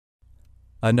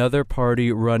Another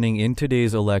party running in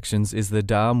today's elections is the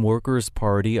Dam Workers'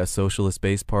 Party, a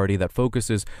socialist-based party that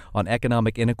focuses on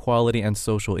economic inequality and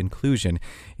social inclusion.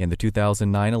 In the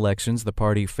 2009 elections, the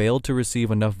party failed to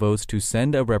receive enough votes to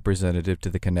send a representative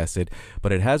to the Knesset,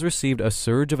 but it has received a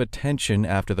surge of attention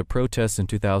after the protests in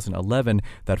 2011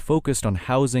 that focused on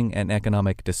housing and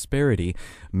economic disparity.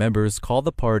 Members call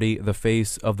the party the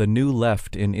face of the new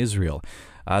left in Israel.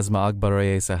 Asma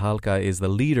Agbarieh-Zahalka is the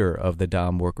leader of the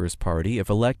Dam Workers' Party. If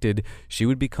elected, she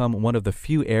would become one of the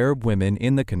few Arab women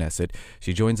in the Knesset.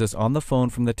 She joins us on the phone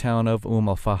from the town of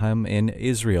al Fahem in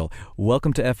Israel.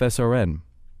 Welcome to FSRN.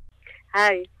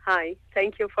 Hi.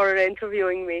 Thank you for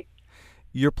interviewing me.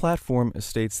 Your platform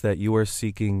states that you are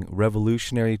seeking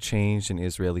revolutionary change in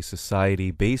Israeli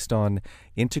society based on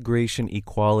integration,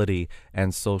 equality,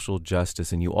 and social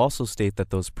justice. And you also state that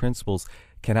those principles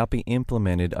cannot be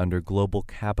implemented under global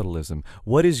capitalism.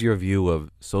 What is your view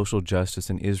of social justice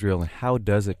in Israel, and how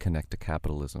does it connect to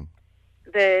capitalism?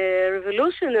 The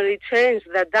revolutionary change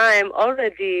that Daim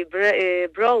already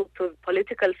brought to the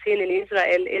political scene in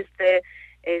Israel is the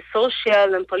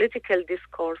social and political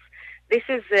discourse. This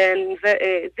is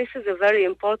a very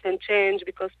important change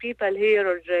because people here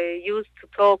are used to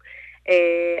talk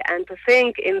and to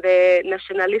think in the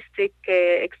nationalistic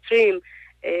extreme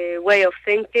way of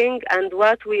thinking, and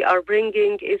what we are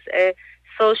bringing is a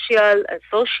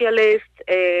socialist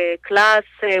class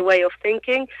way of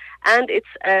thinking, and it's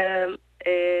a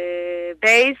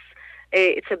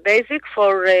basic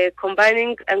for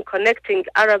combining and connecting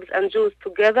Arabs and Jews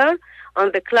together on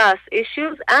the class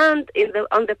issues and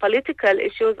on the political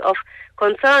issues of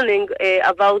concerning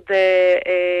about the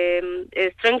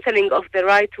strengthening of the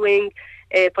right-wing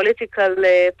political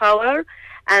power.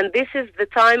 And this is the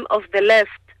time of the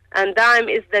left, and Daim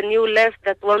is the new left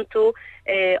that want to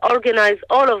organize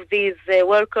all of these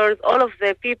workers, all of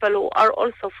the people who are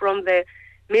also from the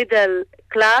middle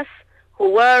class,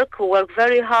 who work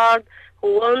very hard,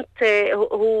 who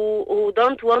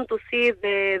don't want to see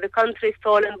the country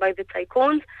stolen by the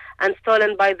tycoons and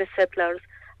stolen by the settlers.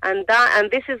 And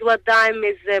this is what Daim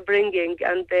is bringing,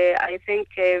 and I think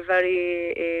a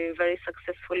very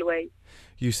successful way.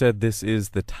 You said this is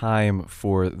the time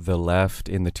for the left.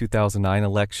 In the 2009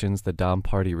 elections, the Dam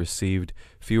party received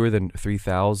fewer than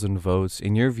 3,000 votes.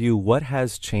 In your view, what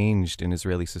has changed in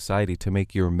Israeli society to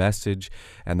make your message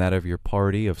and that of your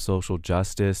party of social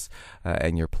justice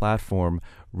and your platform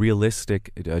realistic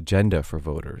agenda for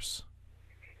voters?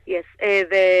 Yes,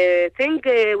 the thing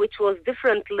which was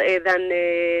different than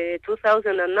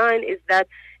 2009 is that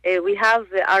we have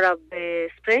the Arab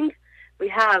Spring, we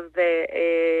have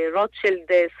the Rothschild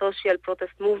social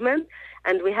protest movement,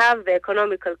 and we have the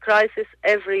economical crisis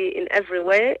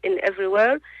everywhere.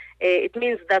 It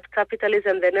means that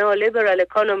capitalism, the neoliberal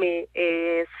economy,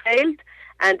 failed,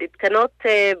 and it cannot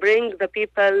bring the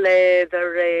people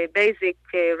their basic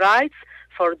rights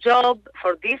for job,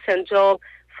 for decent job,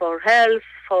 for health,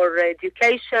 for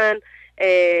education,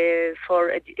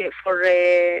 for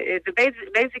the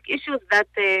basic issues that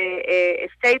a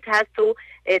state has to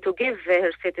give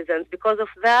her citizens. Because of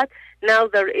that, now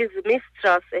there is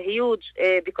mistrust,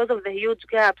 because of the huge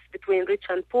gaps between rich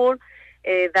and poor,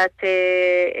 that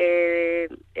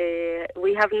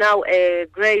we have now a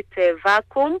great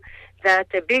vacuum,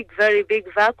 very big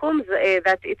vacuum,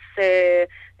 that it's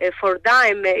for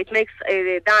Daim, it makes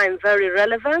Daim very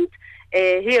relevant.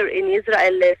 Here in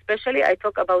Israel especially, I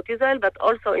talk about Israel, but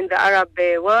also in the Arab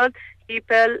world,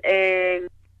 people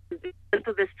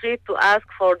into the street to ask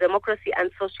for democracy and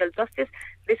social justice.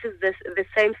 This is the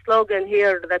same slogan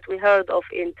here that we heard of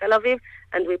in Tel Aviv,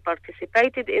 and we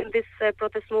participated in this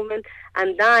protest movement.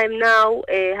 And Daim now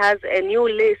has a new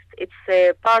list. It's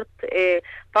part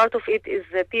of it is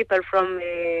people from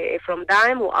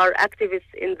Daim who are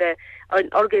activists in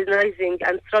organizing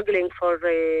and struggling for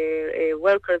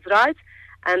workers' rights,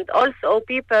 and also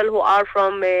people who are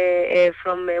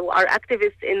who are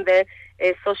activists in the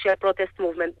social protest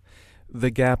movement. The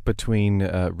gap between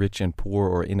rich and poor,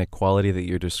 or inequality that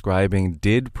you're describing,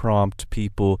 did prompt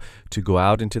people to go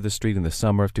out into the street in the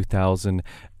summer of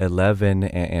 2011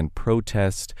 and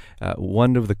protest.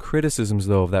 One of the criticisms,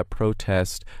 though, of that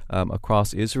protest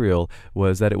across Israel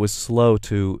was that it was slow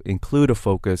to include a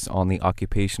focus on the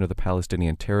occupation of the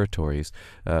Palestinian territories.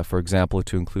 For example,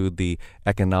 to include the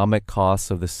economic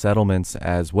costs of the settlements,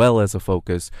 as well as a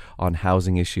focus on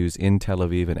housing issues in Tel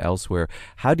Aviv and elsewhere.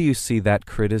 How do you see that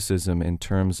criticism in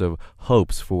terms of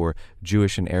hopes for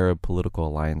Jewish and Arab political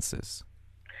alliances?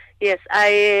 Yes,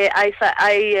 I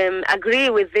agree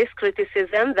with this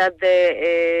criticism that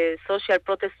the social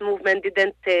protest movement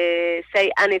didn't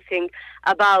say anything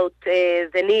about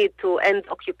the need to end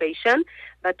occupation.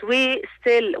 But we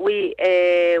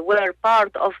were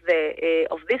part of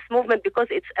this movement because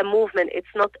it's a movement,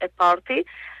 it's not a party.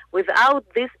 Without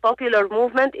this popular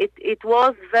movement, it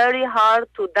was very hard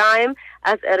to Daim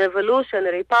as a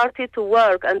revolutionary party to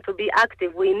work and to be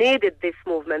active. We needed this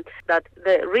movement. That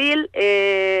the real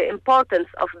importance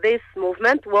of this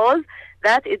movement was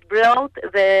that it brought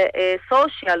the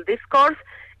social discourse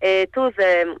to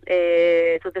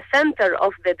the center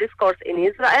of the discourse in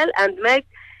Israel and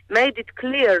made it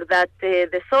clear that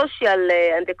the social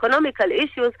and economical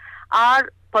issues are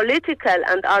political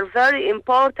and are very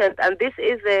important, and this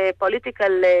is a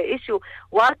political issue.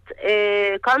 What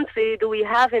country do we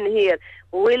have in here?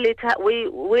 Will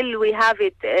we have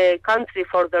it a country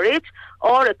for the rich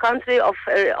or a country of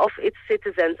its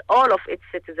citizens, all of its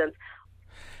citizens?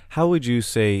 How would you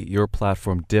say your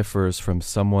platform differs from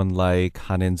someone like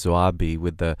Hanan Zoabi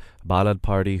with the Balad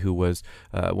party, who was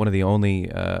one of the only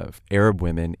Arab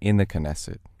women in the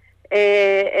Knesset?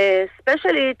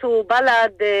 Especially to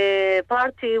Balad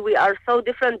party, we are so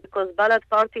different because Balad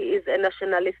party is a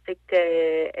nationalistic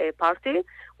party.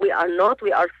 We are not.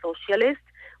 We are socialist.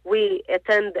 We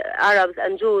attend Arabs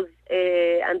and Jews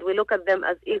and we look at them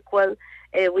as equal.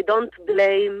 We don't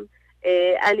blame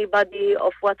anybody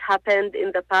of what happened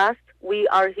in the past. We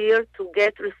are here to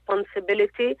get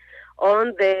responsibility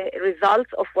on the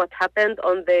results of what happened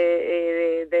on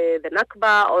the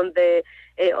Nakba, on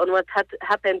what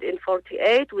happened in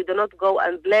 48. We do not go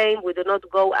and blame. We do not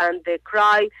go and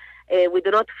cry. We do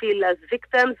not feel as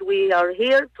victims. We are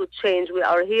here to change. We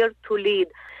are here to lead.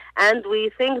 And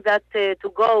we think that to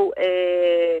go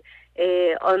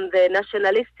on the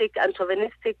nationalistic and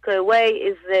chauvinistic way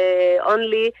is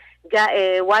only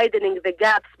widening the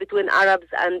gaps between Arabs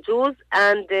and Jews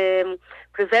and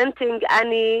preventing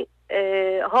any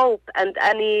hope and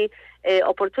any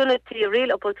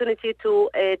real opportunity to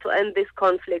end this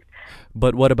conflict.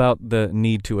 But what about the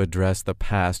need to address the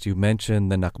past? You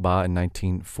mentioned the Nakba in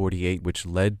 1948, which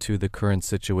led to the current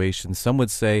situation. Some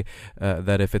would say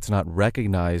that if it's not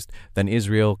recognized, then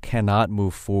Israel cannot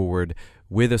move forward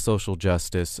with a social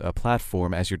justice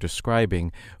platform, as you're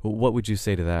describing. What would you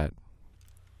say to that?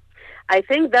 I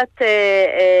think that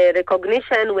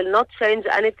recognition will not change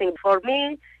anything. For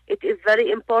me, it is very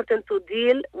important to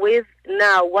deal with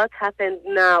now, what happened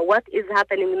now, what is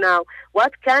happening now,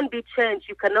 what can be changed.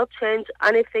 You cannot change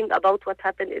anything about what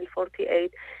happened in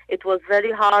 48. It was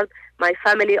very hard. My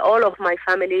family, all of my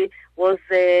family was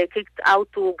kicked out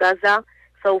to Gaza.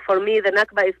 So for me, the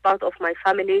Nakba is part of my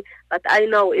family. But I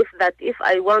know if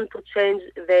I want to change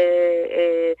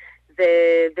the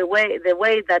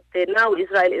way that now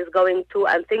Israel is going to,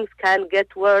 and things can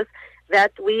get worse,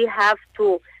 that we have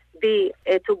to be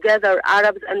together,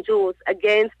 Arabs and Jews,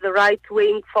 against the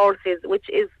right-wing forces, which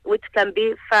can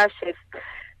be fascist.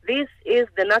 This is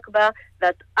the Nakba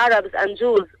that Arabs and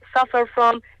Jews suffer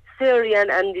from,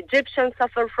 Syrian and Egyptians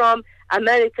suffer from,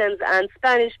 Americans and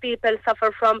Spanish people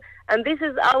suffer from, and this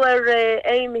is our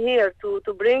aim here, to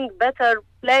bring better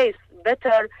place,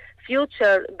 better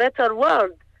future, better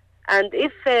world. And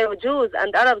if Jews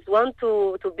and Arabs want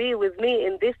to be with me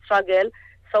in this struggle,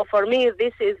 so for me,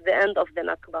 this is the end of the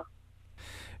Nakba.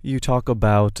 You talk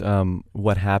about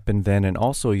what happened then and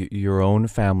also your own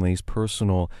family's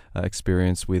personal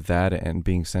experience with that and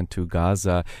being sent to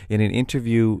Gaza. In an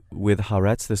interview with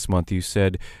Haaretz this month, you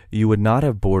said you would not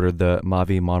have boarded the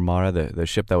Mavi Marmara, the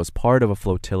ship that was part of a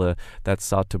flotilla that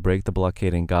sought to break the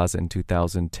blockade in Gaza in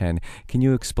 2010. Can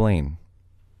you explain?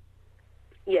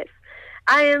 Yes.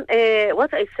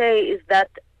 What I say is that,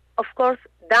 of course,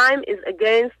 Daim is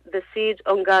against the siege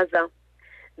on Gaza.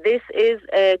 This is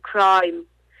a crime.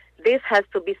 This has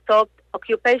to be stopped.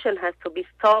 Occupation has to be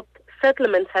stopped.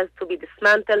 Settlements has to be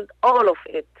dismantled, all of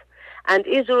it. And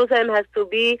East Jerusalem has to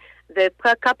be the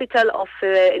capital of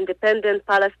independent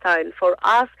Palestine. For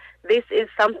us, this is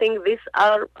something, these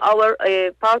are our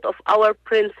part of our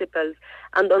principles.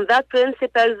 And on that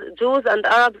principles, Jews and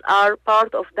Arabs are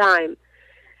part of Daim.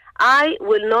 I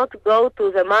will not go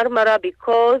to the Marmara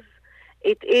because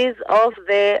it is of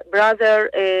the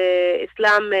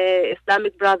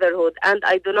Islamic Brotherhood, and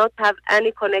I do not have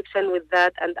any connection with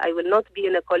that, and I will not be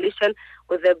in a coalition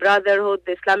with the Brotherhood,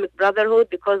 the Islamic Brotherhood,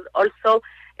 because also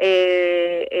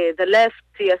the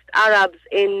leftist Arabs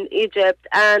in Egypt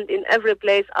and in every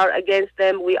place are against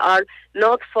them. We are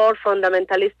not for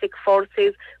fundamentalistic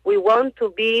forces. We want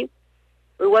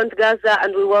Gaza,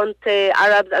 and we want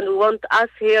Arabs, and we want us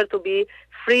here to be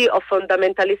free of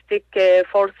fundamentalistic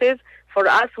forces. For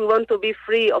us, we want to be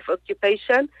free of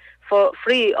occupation.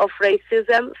 free of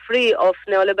racism, free of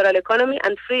neoliberal economy,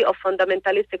 and free of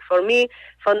fundamentalistic. For me,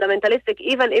 fundamentalistic,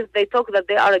 even if they talk that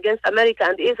they are against America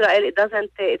and Israel,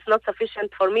 it's not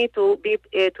sufficient for me to be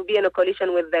in a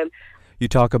coalition with them. You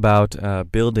talk about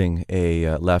building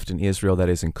a left in Israel that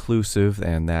is inclusive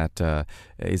and that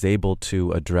is able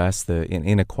to address the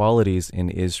inequalities in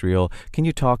Israel. Can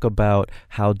you talk about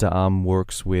how Da'am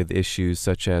works with issues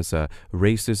such as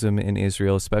racism in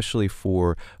Israel, especially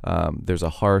for there's a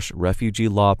harsh refugee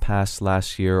law passed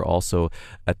last year, also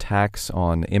attacks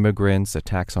on immigrants,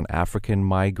 attacks on African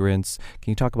migrants.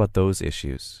 Can you talk about those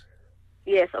issues?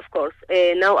 Yes, of course.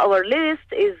 Now our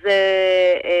list is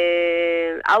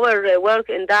our work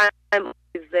in Da'am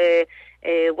is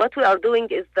what we are doing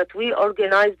is that we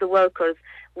organize the workers.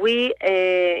 We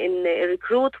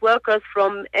recruit workers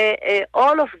from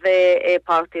all of the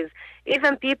parties,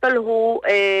 even people who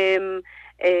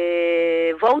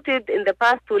voted in the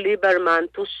past to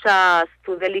Lieberman, to Shas,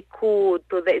 to the Likud,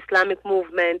 to the Islamic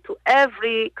movement, to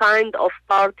every kind of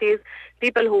parties.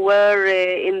 People who were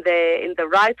in the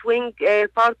right-wing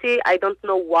party, I don't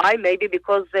know why, maybe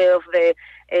because of the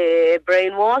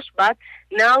brainwash, but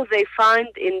now they find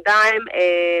in Da'am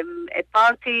a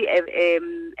party,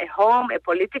 a home, a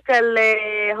political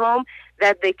home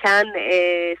that they can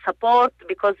support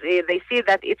because they see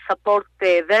that it supports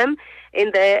them in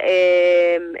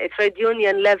the trade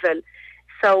union level.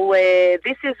 So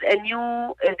this is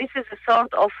a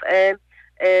sort of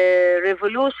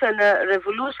revolution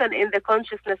in the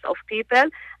consciousness of people,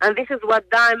 and this is what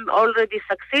Da'am already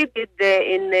succeeded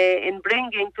in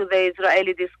bringing to the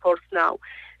Israeli discourse now.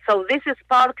 So this is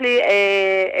partly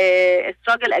a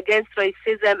struggle against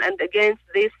racism and against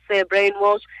this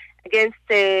brainwash, against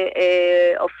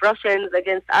of Russians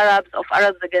against Arabs, of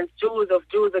Arabs against Jews, of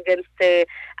Jews against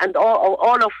and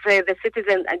all of the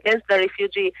citizens against the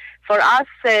refugee. For us,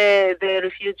 the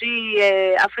refugee,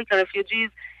 African refugees,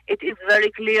 it is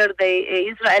very clear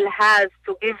Israel has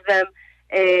to give them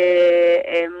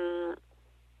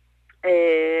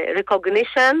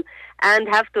recognition and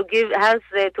has to give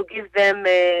them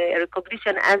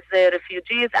recognition as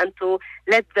refugees and to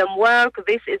let them work.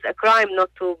 This is a crime not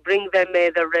to bring them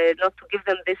not to give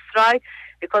them this right.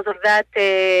 Because of that,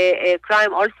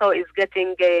 crime also is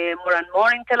getting more and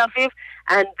more in Tel Aviv,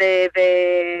 and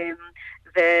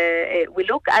we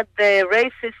look at the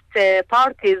racist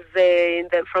parties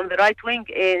from the right wing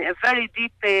in a very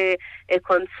deep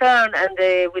concern, and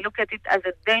we look at it as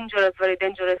a very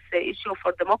dangerous issue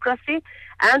for democracy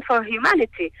and for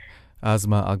humanity.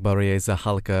 Asma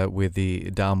Agbarieh-Zahalka with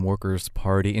the Da'am Workers'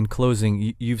 Party. In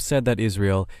closing, you've said that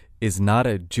Israel is not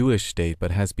a Jewish state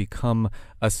but has become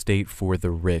a state for the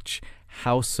rich.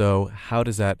 How so? How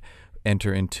does that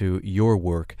enter into your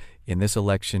work in this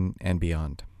election and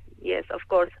beyond? Yes, of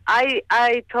course.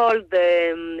 I told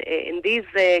in this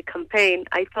campaign,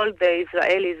 I told the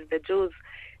Israelis, the Jews,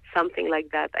 something like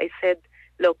that. I said,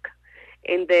 look,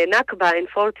 in the Nakba in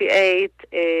 1948,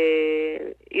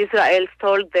 Israel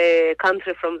stole the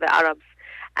country from the Arabs.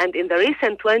 And in the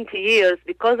recent 20 years,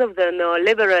 because of the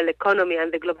neoliberal economy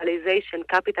and the globalization,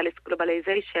 capitalist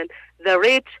globalization, the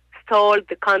rich stole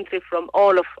the country from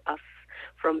all of us,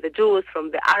 from the Jews,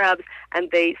 from the Arabs, and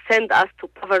they send us to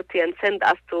poverty and send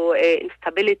us to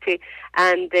instability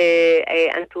and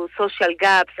to social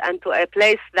gaps and to a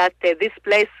place that this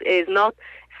place is not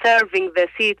serving the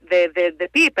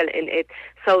people in it.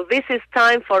 So this is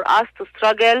time for us to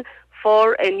struggle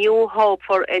for a new hope,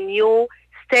 for a new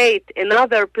state,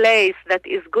 another place that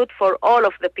is good for all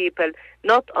of the people,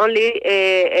 not only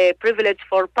a privilege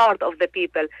for part of the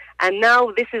people. And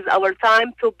now this is our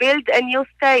time to build a new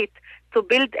state, to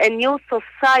build a new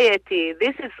society.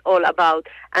 This is all about.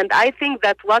 And I think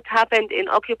that what happened in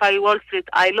Occupy Wall Street,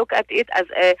 I look at it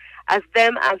as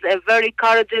them as a very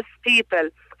courageous people.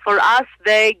 For us,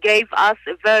 they gave us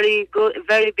a very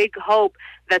big hope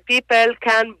that people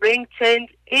can bring change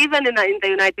even in the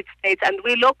United States. And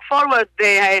we look forward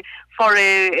for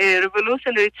a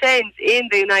revolutionary change in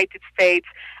the United States.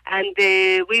 And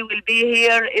we will be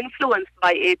here influenced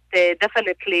by it,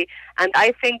 definitely. And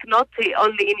I think not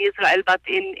only in Israel, but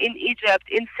in Egypt,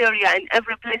 in Syria, in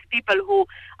every place, people who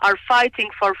are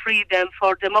fighting for freedom,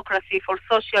 for democracy, for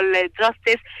social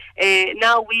justice.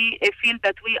 Now we feel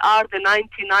that we are the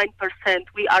 99%.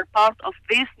 We are part of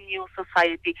this new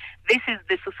society. This is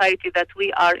the society that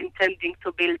we are intending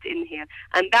to build in here.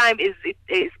 And Da'am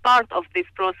is part of this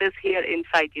process here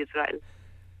inside Israel.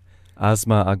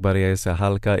 Asma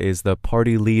Agbarieh-Zahalka is the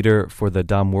party leader for the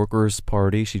Da'am Workers'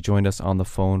 Party. She joined us on the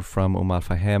phone from Umm al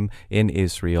Fahem in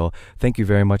Israel. Thank you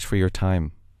very much for your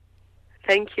time.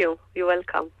 Thank you. You're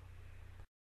welcome.